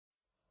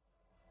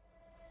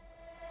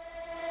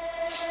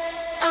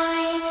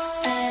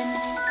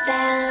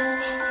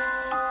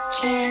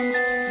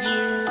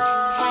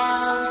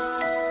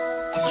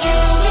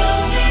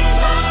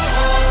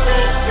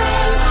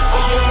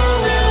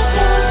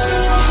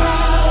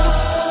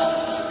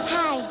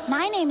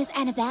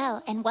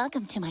Annabelle, and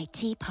welcome to my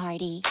tea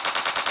party.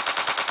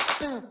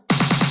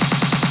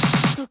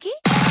 Cookie?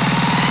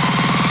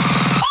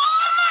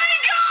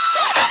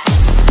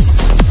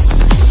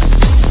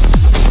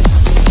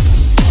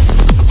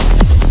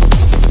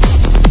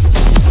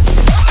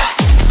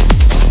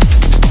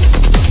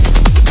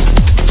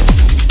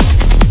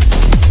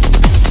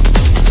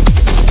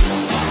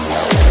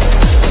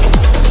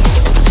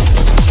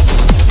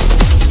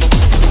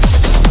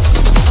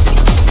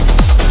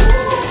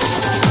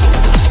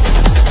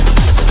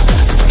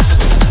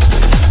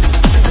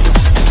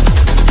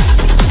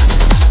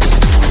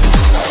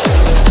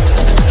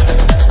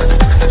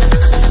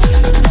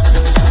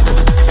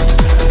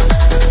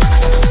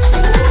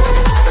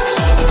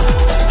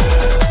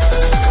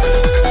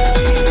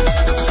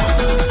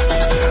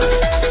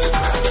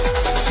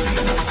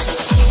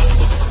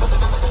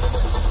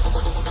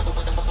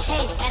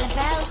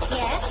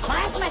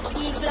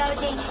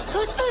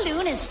 Whose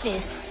balloon is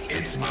this?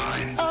 It's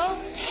mine.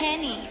 Oh,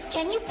 Penny,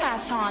 can you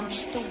pass on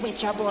the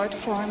Ouija board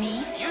for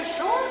me? You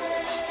sure?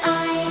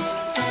 I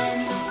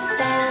am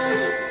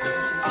Belle.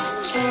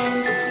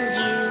 Can't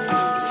you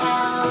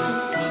tell?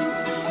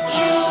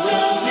 You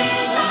will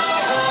meet my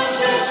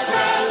haunted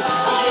friends,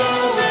 or you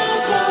will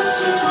go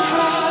to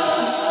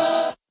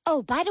hell.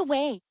 Oh, by the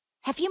way,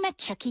 have you met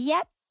Chucky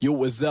yet? Yo,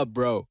 what's up,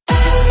 bro?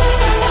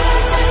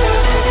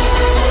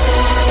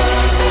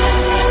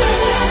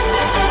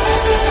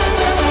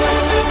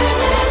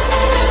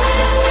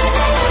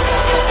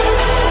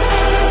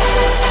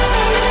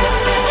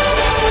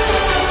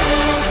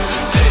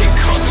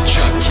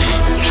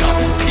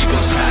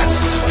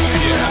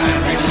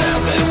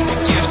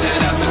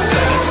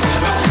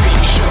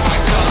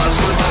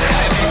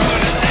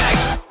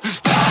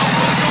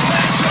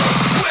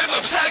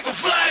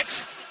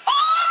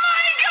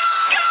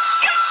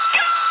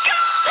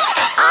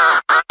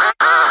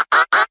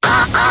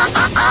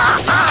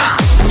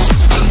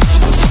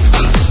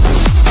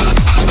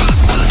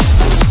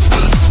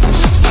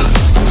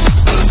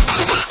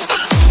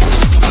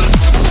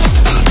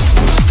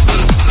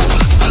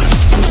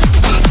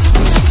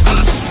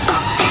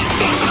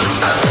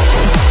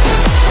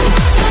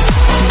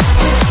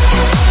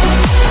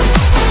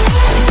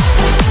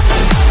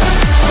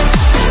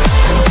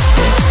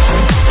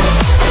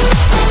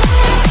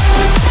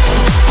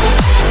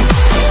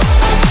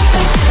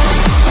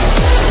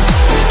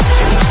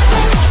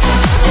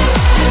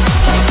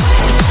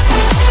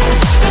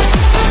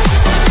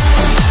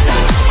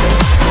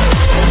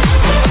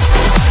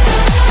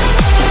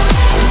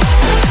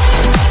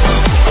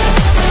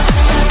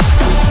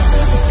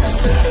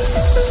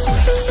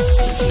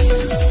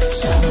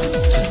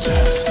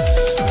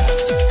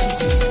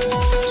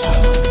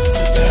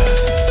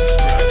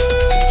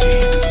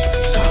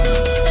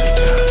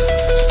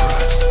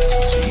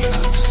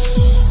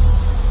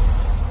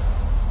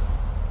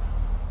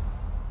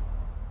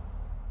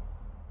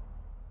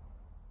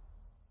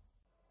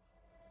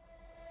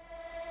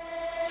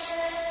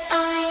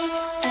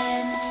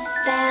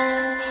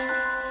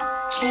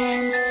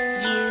 Can't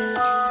you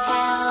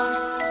tell?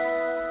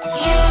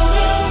 You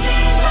will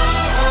meet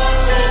my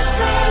haunted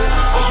friends,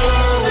 or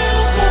you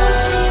will go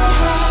to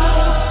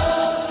hell.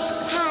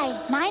 Hi,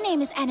 my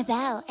name is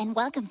Annabelle, and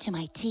welcome to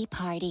my tea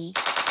party.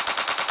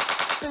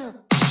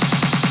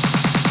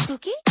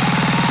 Cookie?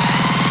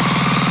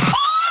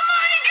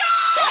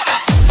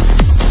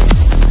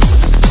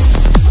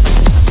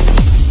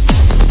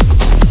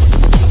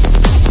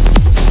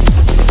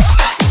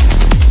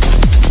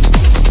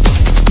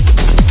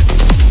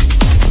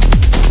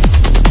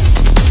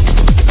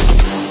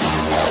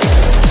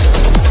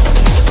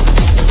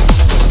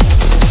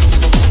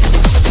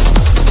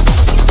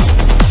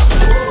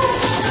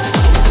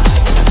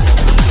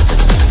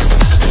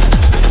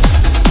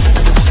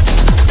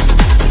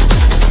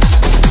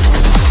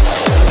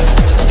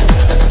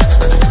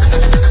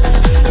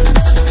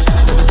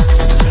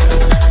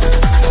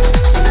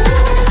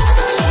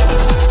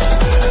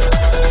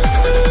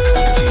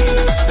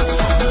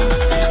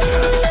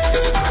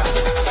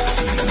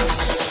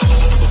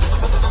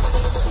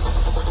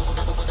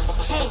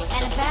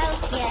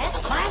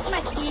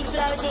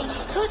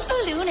 Whose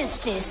balloon is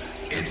this?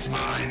 It's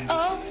mine.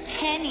 Oh,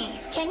 Penny,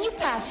 can you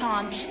pass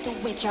on the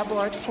Ouija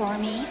board for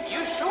me?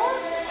 You sure?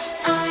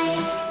 I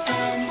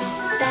am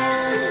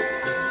Belle.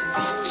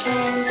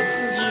 Can't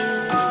you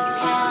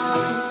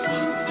tell?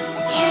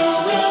 You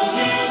will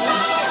meet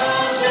my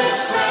haunted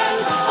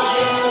friends, or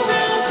you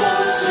will go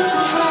to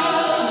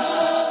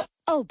hell.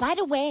 Oh, by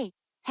the way,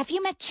 have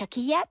you met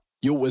Chucky yet?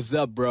 Yo, what's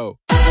up, bro?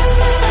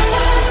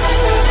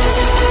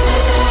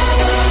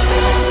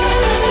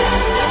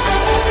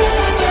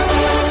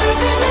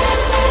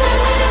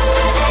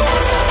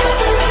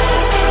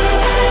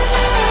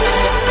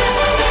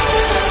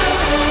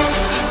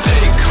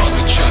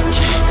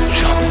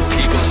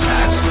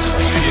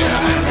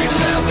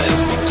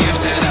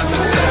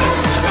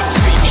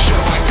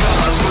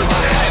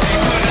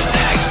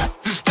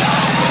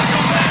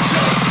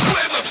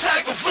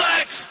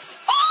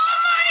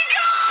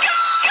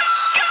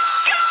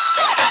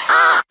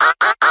 Oh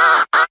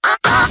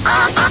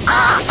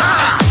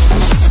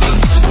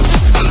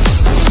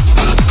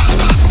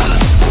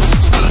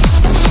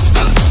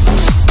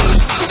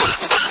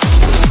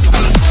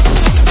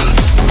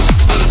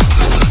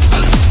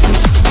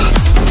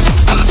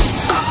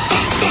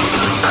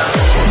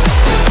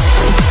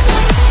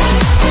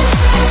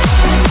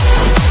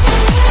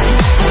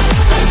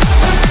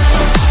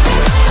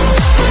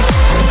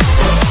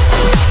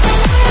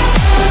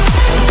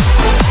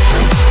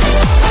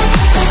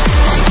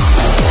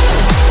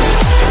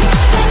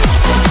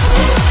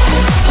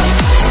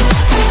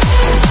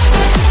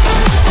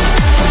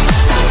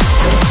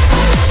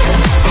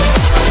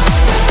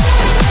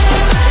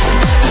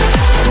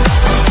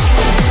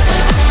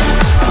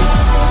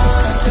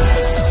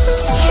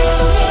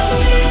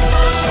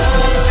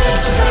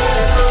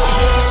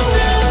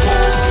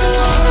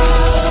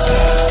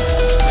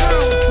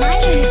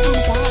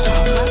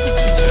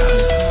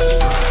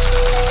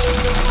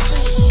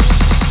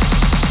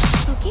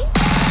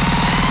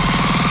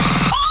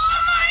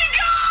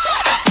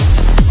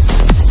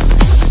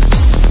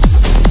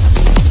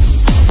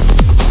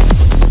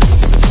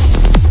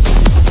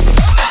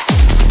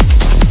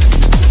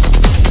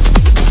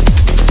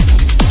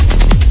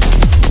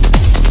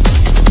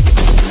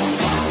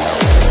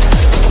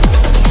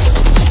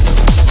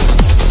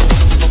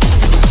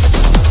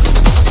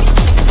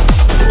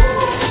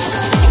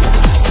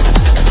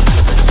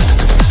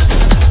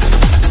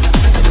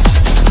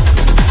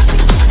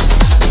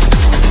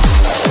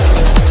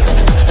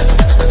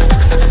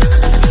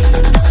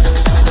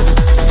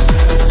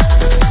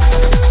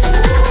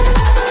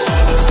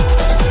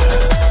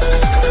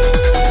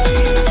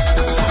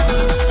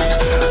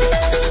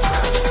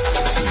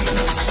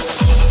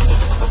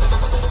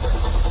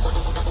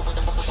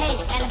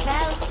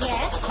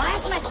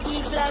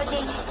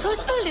floating.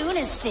 Whose balloon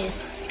is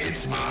this?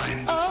 It's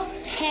mine. Oh,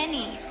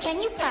 Penny,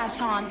 can you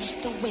pass on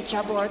the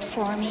Ouija board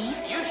for me?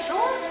 You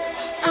sure?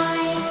 I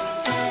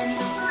am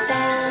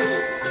Belle.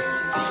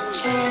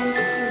 Can't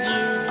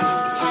you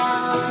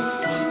tell?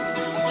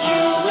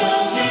 You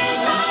will meet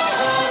my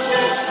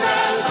haunted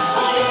friends,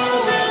 or you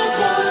will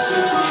go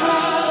to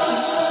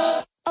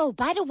hell. Oh,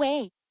 by the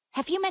way,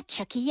 have you met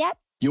Chucky yet?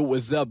 Yo,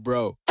 what's up,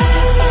 bro?